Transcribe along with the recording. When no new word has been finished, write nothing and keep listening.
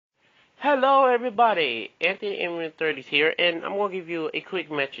Hello everybody, Anthony M30 here, and I'm gonna give you a quick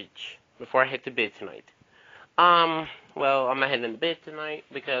message before I head to bed tonight. Well, I'm not heading to bed tonight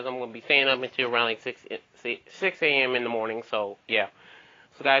because I'm gonna be staying up until around like 6 a.m. in the morning. So yeah.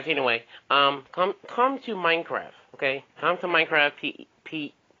 So guys, anyway, come to Minecraft, okay? Come to Minecraft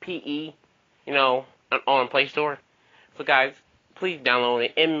PE, on Play Store. So guys, please download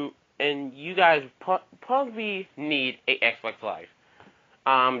it, and you guys probably need a Xbox Live.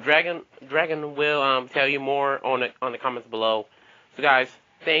 Dragon will tell you more on the comments below. So guys,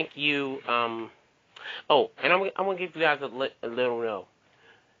 thank you. Oh, and I'm gonna give you guys a little know.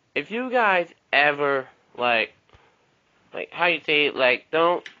 If you guys ever like how you say it, like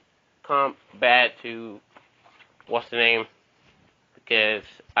don't come bad to what's the name, because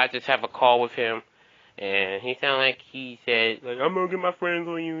I just have a call with him and he sounded like he said like I'm gonna get my friends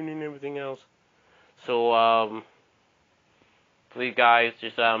on you and everything else. So please guys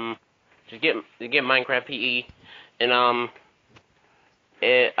just get Minecraft PE, and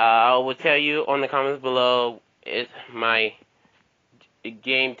I will tell you on the comments below. It's my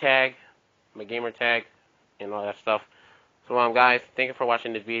game tag, my gamer tag, and all that stuff. So guys, thank you for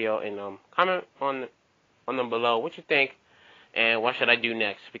watching this video, and comment on them below what you think and what should I do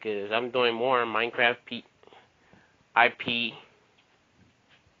next, because I'm doing more Minecraft IP.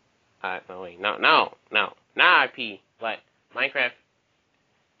 No wait, no, not IP, but Minecraft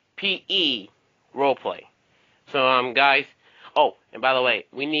PE roleplay. So guys, oh, and by the way,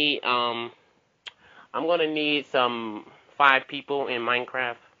 we need I'm gonna need some 5 people in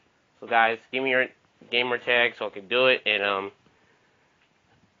Minecraft. So guys, give me your gamer tag so I can do it, and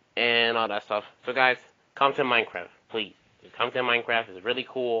all that stuff. So guys, come to Minecraft, please. Come to Minecraft. It's really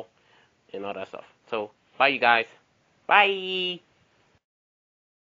cool and all that stuff. So bye, you guys. Bye.